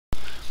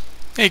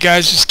Hey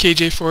guys, this is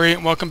KJ48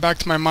 and welcome back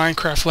to my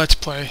Minecraft Let's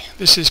Play.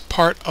 This is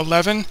part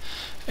 11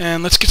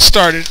 and let's get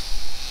started.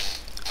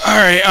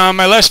 Alright,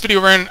 my last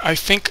video ran I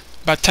think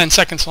about 10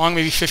 seconds long,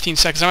 maybe 15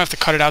 seconds. I'm going to have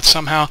to cut it out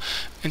somehow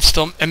and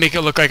make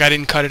it look like I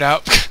didn't cut it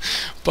out.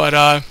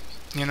 But,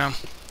 you know,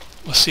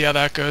 we'll see how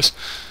that goes.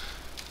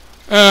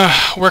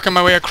 Working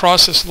my way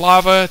across this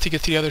lava to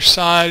get to the other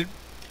side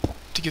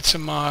to get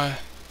some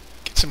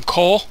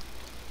coal.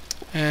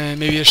 And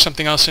maybe there's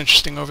something else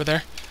interesting over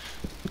there.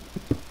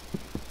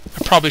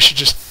 I probably should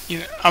just,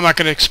 I'm not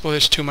going to explore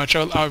this too much.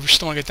 I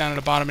still want to get down to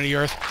the bottom of the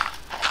earth.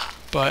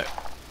 But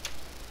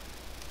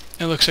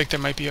it looks like there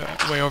might be a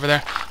way over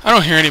there. I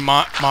don't hear any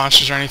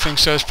monsters or anything,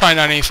 so it's probably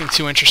not anything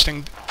too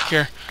interesting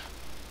here.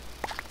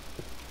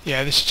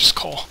 Yeah, this is just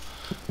coal.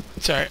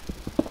 It's alright.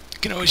 You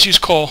can always use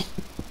coal.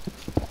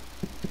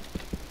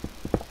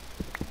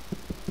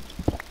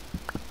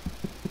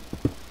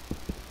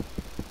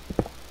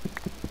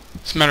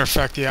 As a matter of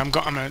fact, yeah, I'm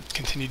going to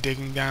continue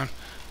digging down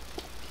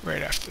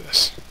right after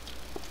this.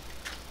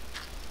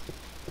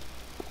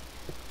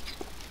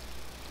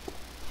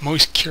 I'm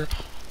always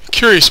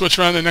curious what's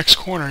around the next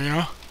corner, you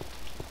know?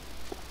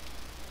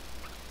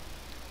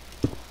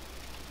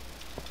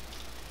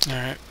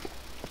 Alright.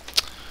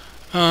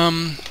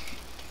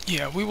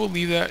 Yeah, we will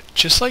leave that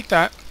just like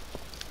that.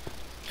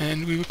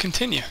 And we will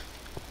continue.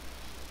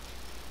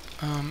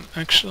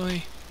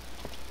 Actually...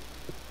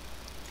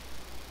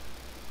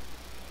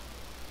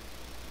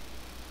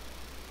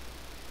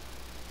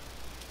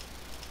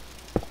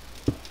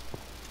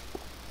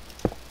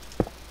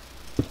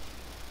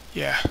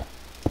 yeah.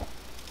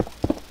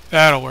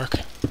 That'll work.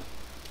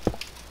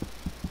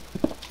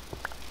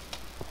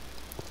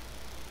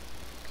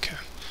 Okay.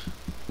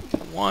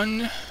 What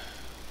did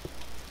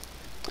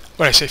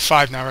I say?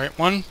 5 now, right?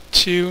 1,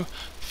 2,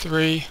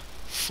 3,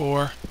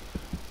 4,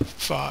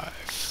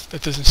 5.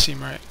 That doesn't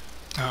seem right.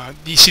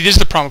 You see, this is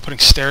the problem with putting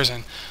stairs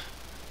in.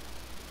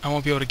 I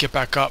won't be able to get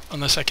back up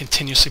unless I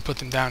continuously put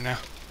them down now.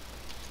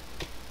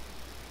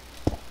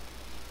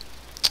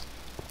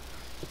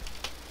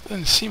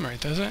 Doesn't seem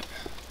right, does it?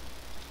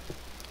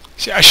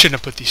 See, I shouldn't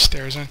have put these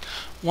stairs in.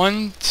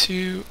 1,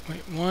 2, 3,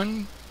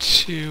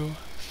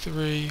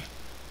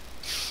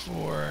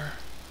 4.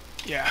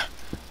 Yeah.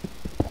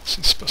 This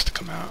one's supposed to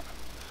come out.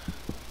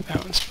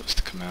 That one's supposed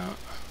to come out.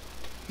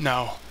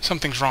 No,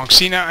 something's wrong.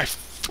 See, now I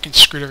freaking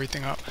screwed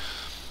everything up.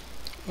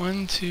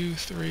 1, 2,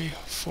 3,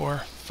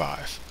 4,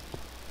 5.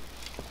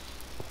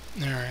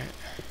 Alright.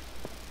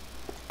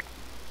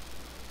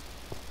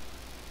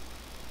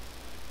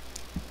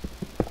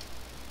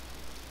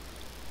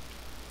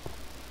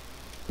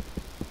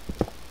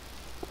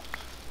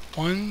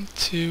 One,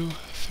 2,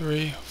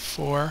 3,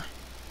 4.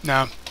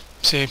 No,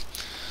 see.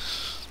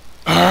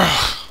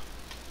 Ugh.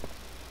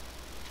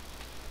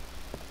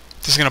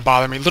 This is gonna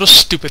bother me. Little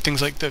stupid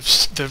things like the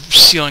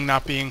ceiling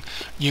not being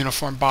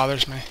uniform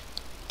bothers me.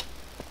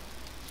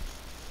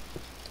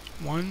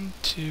 1,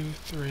 2,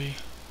 3,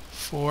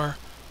 4,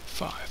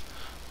 5.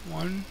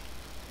 1,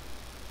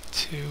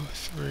 2,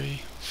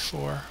 3,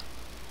 4,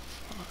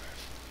 5.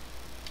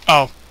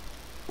 Oh.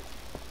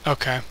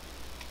 Okay.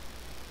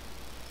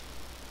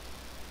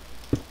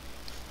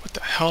 What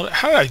the hell?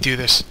 How did I do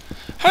this?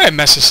 How did I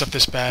mess this up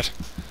this bad?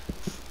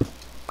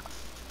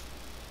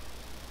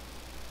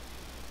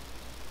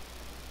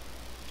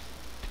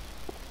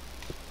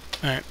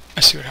 Alright,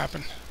 I see what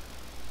happened.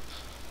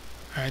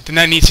 Alright, then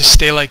that needs to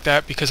stay like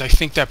that because I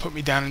think that put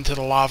me down into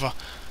the lava.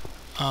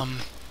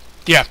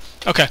 Yeah,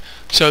 okay.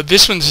 So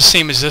this one's the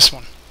same as this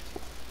one.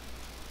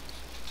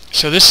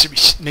 So this should be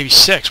maybe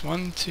 6.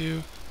 1,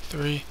 2,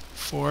 3,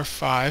 4,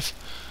 5.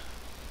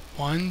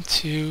 1,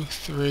 2,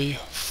 3,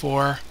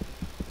 4,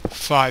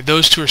 5.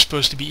 Those two are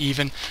supposed to be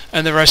even,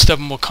 and the rest of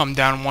them will come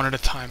down one at a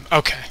time.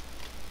 Okay.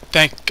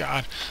 Thank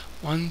God.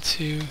 1,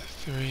 2,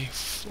 3,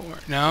 4.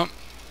 No.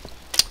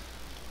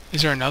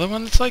 Is there another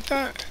one that's like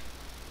that?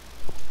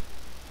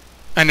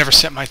 I never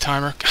set my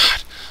timer.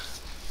 God.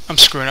 I'm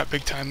screwing up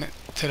big time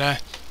today.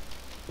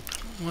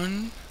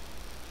 1.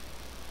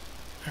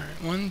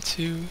 Alright. 1,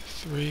 2,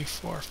 3,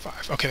 4,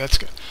 5. Okay, that's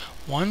good.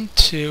 1,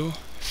 2,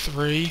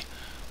 3,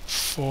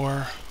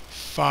 4,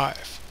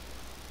 5.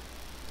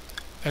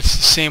 That's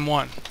the same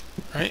one,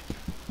 right?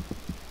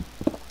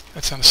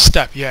 That's on a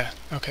step, yeah.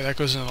 Okay, that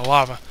goes into the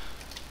lava.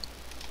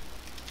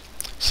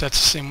 So that's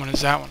the same one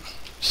as that one.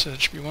 So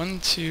it should be 1,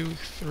 2,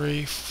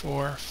 3,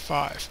 4,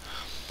 5.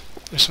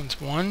 This one's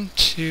 1,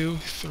 2,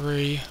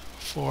 3,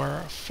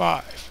 4,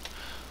 5.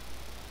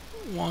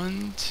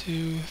 1,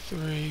 2,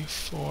 3,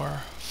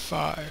 4,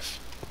 5.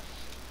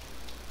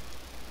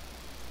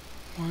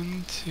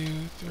 1, 2,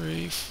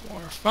 3,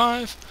 4,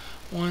 5.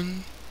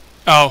 1.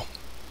 Oh,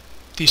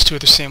 these two are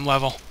the same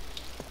level.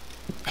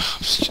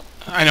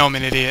 I know I'm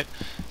an idiot.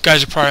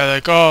 Guys are probably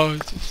like, oh,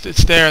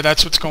 it's there,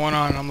 that's what's going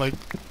on. And I'm like,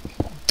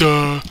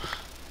 duh.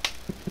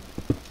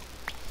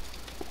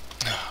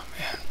 Oh,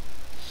 man.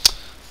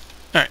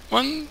 Alright,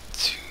 1,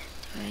 2,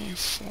 3,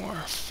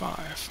 4,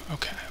 5.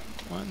 Okay,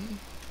 1,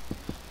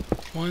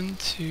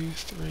 2,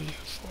 3,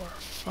 4,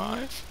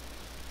 5.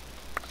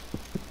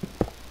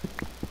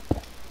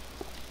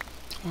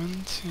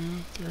 1, 2,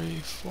 3,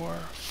 4,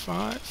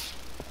 5.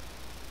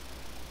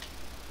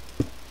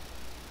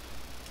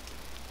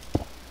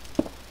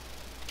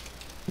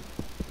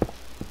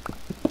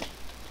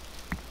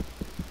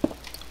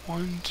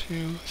 One,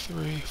 2,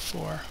 3,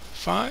 4,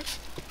 5.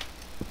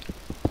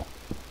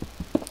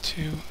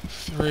 2,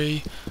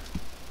 3,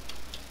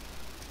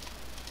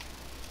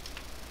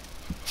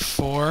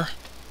 4,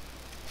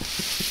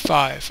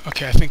 5.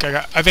 Okay, I think I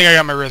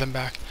got my rhythm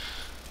back.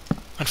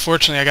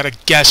 Unfortunately, I gotta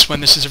guess when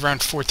this is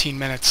around 14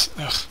 minutes.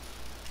 Ugh.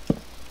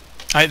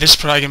 This is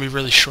probably gonna be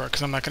really short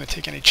because I'm not gonna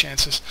take any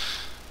chances.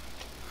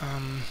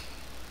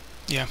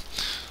 Yeah.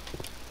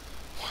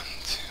 1,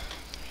 2,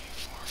 3,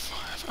 4,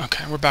 5.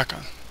 Okay, we're back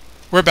on.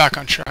 We're back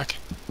on track.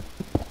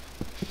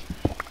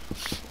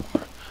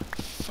 4,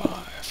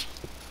 5.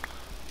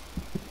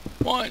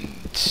 1,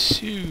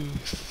 2,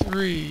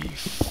 3,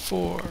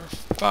 4,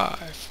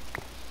 5.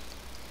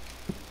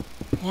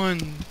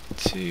 1,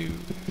 2,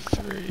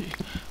 3,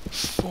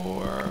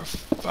 4,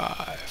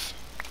 5.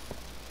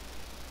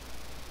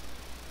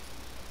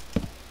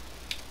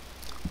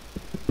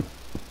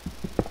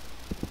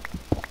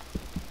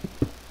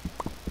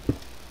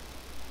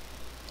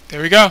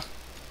 There we go.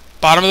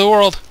 Bottom of the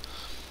world.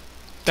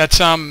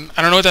 That's I don't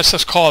know what that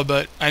stuff's called,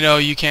 but I know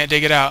you can't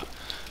dig it out.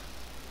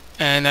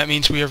 And that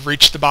means we have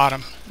reached the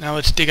bottom. Now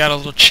let's dig out a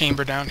little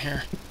chamber down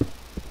here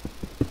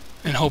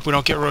and hope we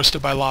don't get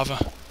roasted by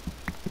lava.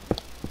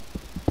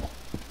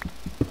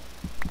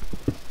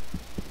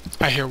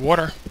 I hear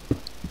water.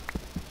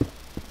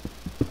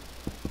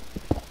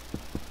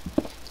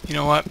 You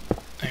know what?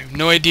 I have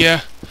no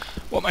idea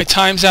what my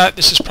time's at.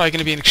 This is probably going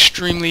to be an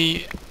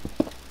extremely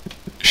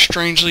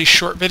strangely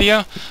short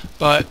video,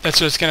 but that's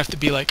what it's going to have to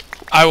be like.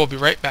 I will be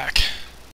right back.